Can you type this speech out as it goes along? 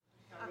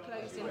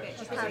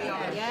carry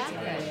on,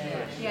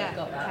 yeah?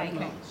 Got that.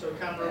 Okay. So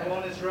camera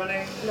 1 is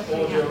running, Looking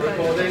audio at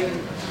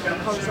recording,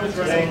 camera 2 is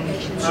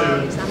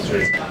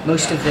running.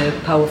 Most of the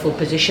powerful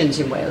positions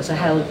in Wales are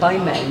held by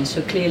men,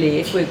 so clearly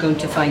if we're going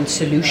to find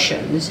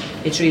solutions,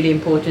 it's really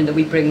important that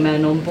we bring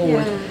men on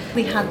board. Yeah.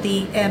 We had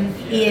the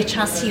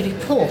EHRC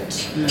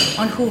report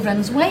on who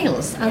runs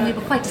Wales, and we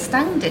were quite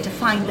astounded to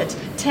find that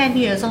 10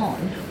 years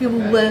on we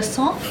were worse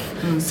off.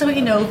 So,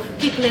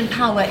 people in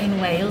power in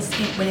Wales,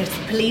 whether it's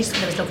the police,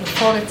 whether it's local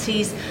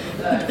authorities,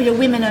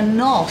 women are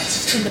not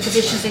in the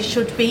positions they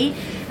should be.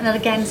 And then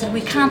again said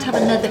we can't have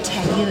another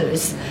 10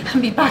 years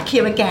and be back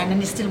here again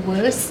and it's still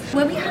worse.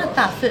 When we had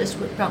that first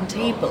round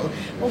table,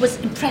 what was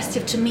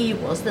impressive to me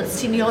was the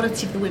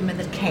seniority of the women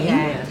that came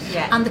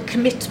and the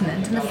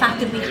commitment and the fact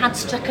that we had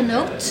struck a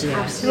note.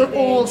 We were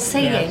all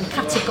saying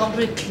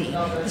categorically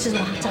this is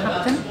what had to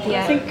happen.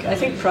 I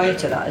think prior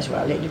to that as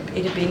well,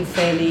 it had been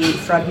fairly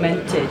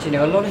fragmented.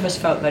 A lot of us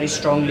felt very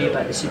strongly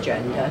about this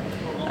agenda.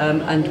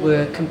 And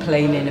were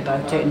complaining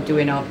about it and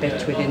doing our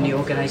bit within the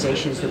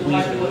organisations that we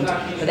lead.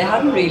 But there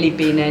hadn't really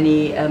been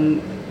any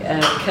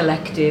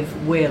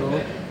collective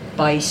will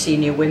by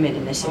senior women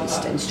in this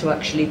instance to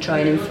actually try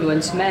and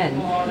influence men.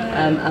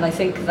 And I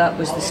think that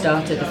was the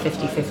start of the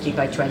 50-50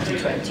 by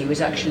 2020,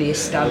 was actually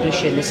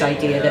establishing this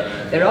idea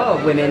that there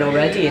are women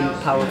already in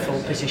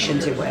powerful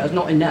positions in Wales,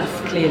 not enough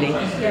clearly,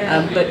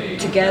 but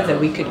together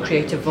we could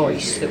create a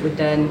voice that would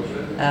then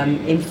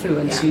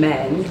influence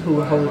men who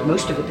hold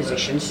most of the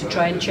positions to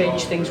try and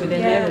change things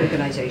within their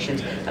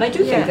organisations. And I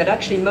do think that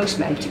actually most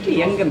men, particularly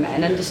younger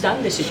men,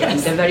 understand this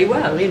agenda very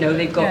well.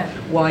 They've got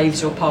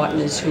wives or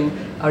partners who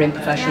are in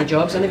professional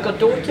jobs and they've got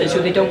daughters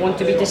who they don't want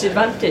to be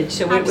disadvantaged.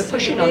 So we're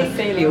pushing on a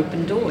fairly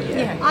open door here.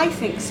 Yeah, I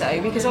think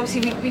so, because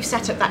obviously we've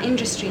set up that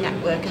industry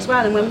network as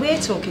well, and when we're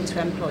talking to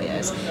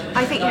employers,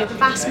 I think the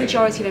vast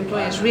majority of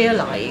employers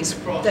realise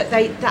that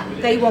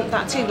they want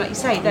that too, like you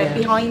say, they're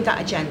behind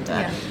that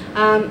agenda.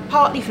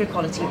 Partly for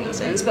equality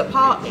reasons, but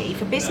partly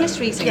for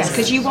business reasons,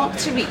 because you want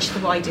to reach the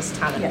widest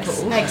talent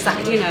pool.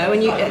 Exactly.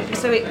 And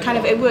so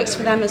it works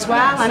for them as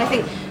well. And I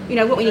think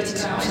what we need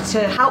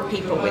to help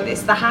people with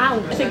is the how.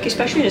 I think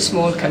especially in a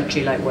small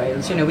country like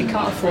Wales, we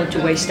can't afford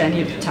to waste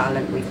any of the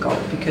talent we've got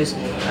because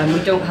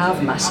we don't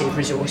have massive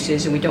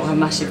resources and we don't have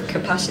massive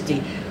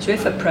capacity. So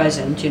if at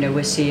present,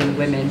 we're seeing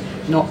women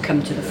not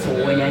come to the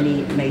fore in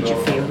any major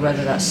field,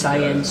 whether that's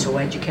science or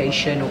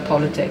education or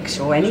politics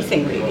or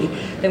anything really,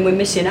 then we're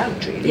missing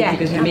out really,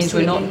 because it means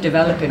we're not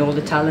developing all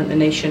the talent the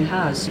nation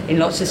has. In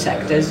lots of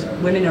sectors,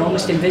 women are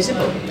almost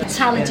invisible.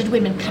 Talented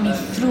women coming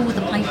through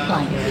the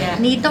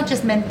pipeline need not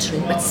just mentoring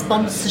but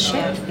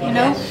sponsorship.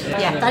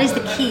 That is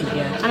the key.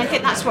 And I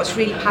think that's what's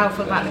really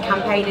powerful about the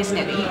campaign, isn't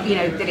it?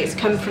 That it's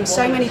come from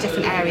so many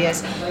different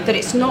areas, that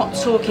it's not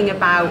talking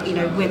about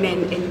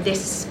women in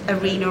this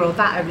arena or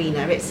that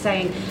arena. It's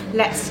saying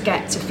let's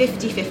get to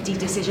 50-50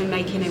 decision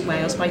making in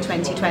Wales by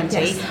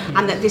 2020,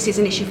 and that this is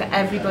an issue for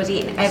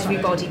everybody and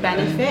everybody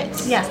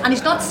benefits. Yes, and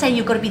it's not saying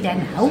you've got to be there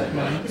now.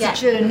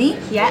 It's a journey.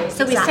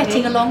 So we're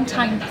setting a long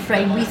time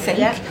frame, we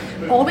think.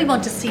 All we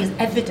want to see is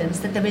evidence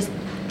that there is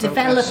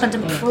development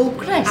and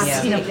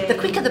progress. The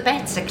quicker the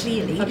better,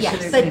 clearly.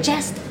 But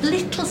just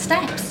little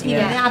steps, they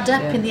add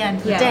up in the end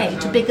of the day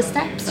to bigger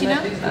steps,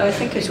 I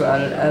think as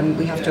well,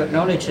 we have to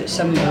acknowledge that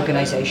some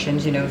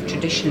organisations, have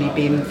traditionally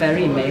been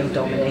very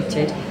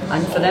male-dominated,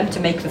 and for them to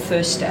make the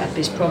first step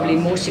is probably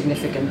more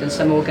significant than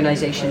some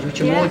organisations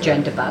which are more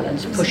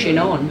gender-balanced, pushing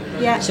on.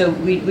 So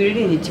we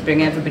really need to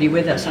bring everybody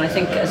with us, and I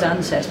think, as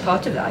Anne says,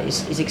 part of that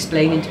is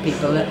explaining to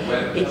people that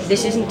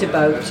this isn't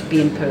about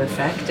being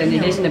perfect, and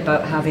it isn't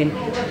about having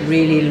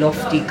really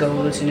lofty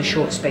goals in a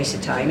short space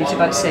of time. It's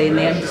about saying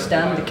they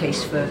understand the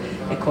case for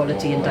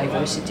equality and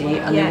diversity,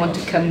 and they want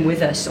to come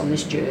with us on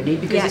this journey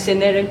because it's in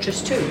their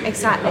interest too.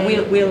 Exactly.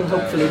 And we'll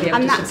hopefully be able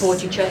to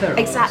support each other.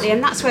 Exactly,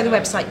 and that's where the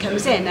website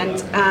comes in,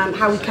 and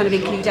how we kind of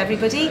include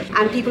everybody,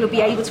 and people will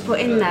be able to put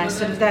in there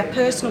sort of their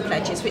personal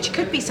pledges, which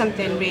could be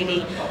something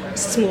really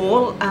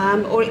small,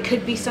 or it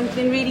could be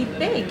something really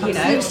big,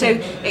 So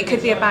it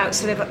could be about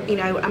sort of,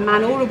 a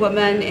man or a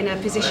woman in a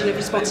position of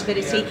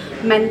responsibility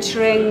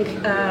mentoring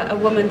a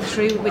woman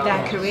through with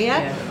their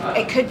career.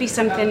 It could be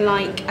something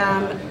like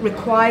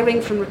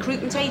requiring from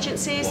recruitment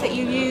agencies that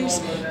you use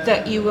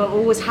that you will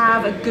always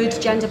have a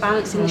good gender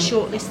balance in the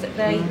shortlist that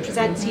they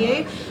present to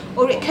you.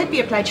 Or it could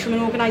be a pledge from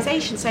an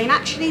organisation saying,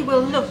 actually,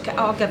 we'll look at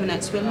our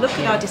governance, we'll look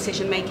at our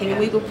decision making, and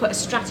we will put a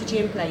strategy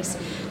in place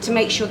to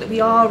make sure that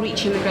we are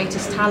reaching the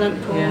greatest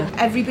talent pool.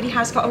 Everybody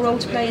has got a role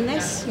to play in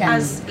this,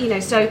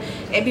 so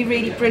it'd be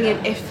really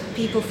brilliant if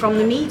people from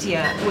the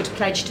media would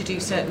pledge to do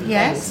certain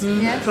things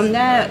from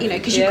there,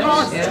 because you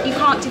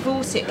can't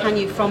divorce it, can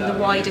you, from the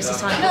wider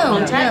societal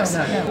context?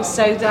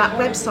 So that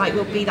website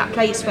will be that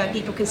place where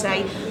people can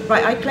say,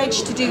 right, I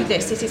pledge to do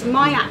this. This is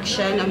my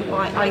action, and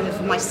either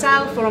for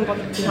myself or on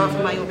behalf behalf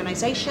of my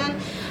organisation.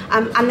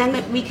 And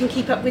then we can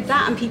keep up with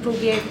that, and people will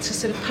be able to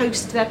sort of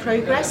post their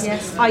progress,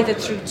 Yes. either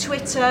through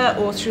Twitter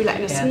or through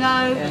letting us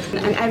know,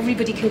 and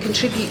everybody can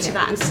contribute to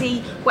that and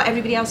see what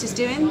everybody else is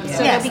doing.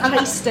 So Yes, there'll be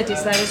case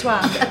studies there as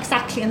well.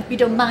 Exactly, and we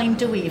don't mind,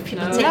 do we, if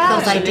people take No,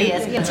 those absolutely.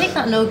 ideas. Yeah, take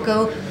that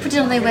logo, put it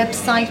on their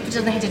website, put it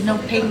on the headed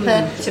note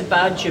paper. It's a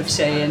badge of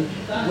saying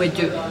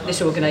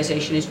this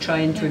organisation is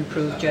trying to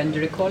improve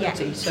gender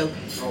equality. Yeah. So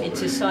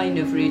it's a sign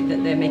of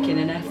that they're making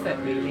an effort,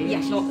 really.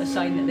 Yes. It's not a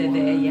sign that they're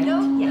there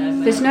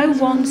yet. There's no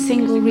one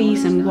single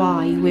reason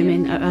why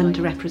women are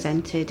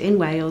underrepresented in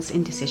Wales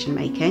in decision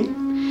making,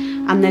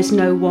 and there's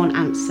no one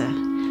answer.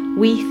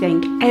 We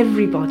think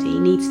everybody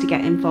needs to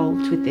get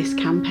involved with this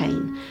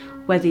campaign,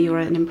 whether you're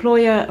an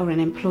employer or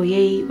an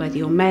employee, whether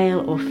you're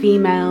male or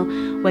female,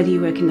 whether you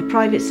work in the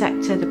private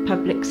sector, the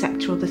public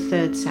sector or the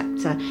third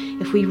sector.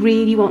 If we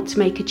really want to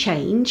make a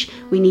change,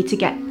 we need to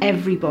get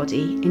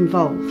everybody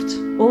involved.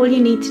 All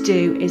you need to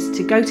do is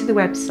to go to the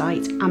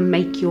website and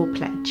make your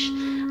pledge.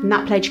 And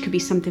that pledge could be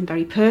something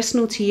very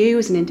personal to you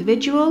as an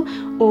individual,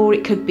 or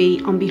it could be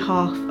on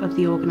behalf of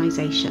the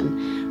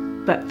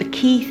organisation. But the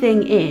key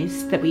thing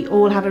is that we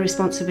all have a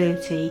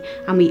responsibility,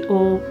 and we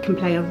all can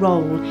play a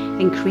role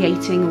in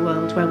creating a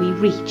world where we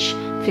reach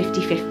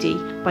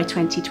 50-50 by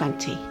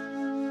 2020.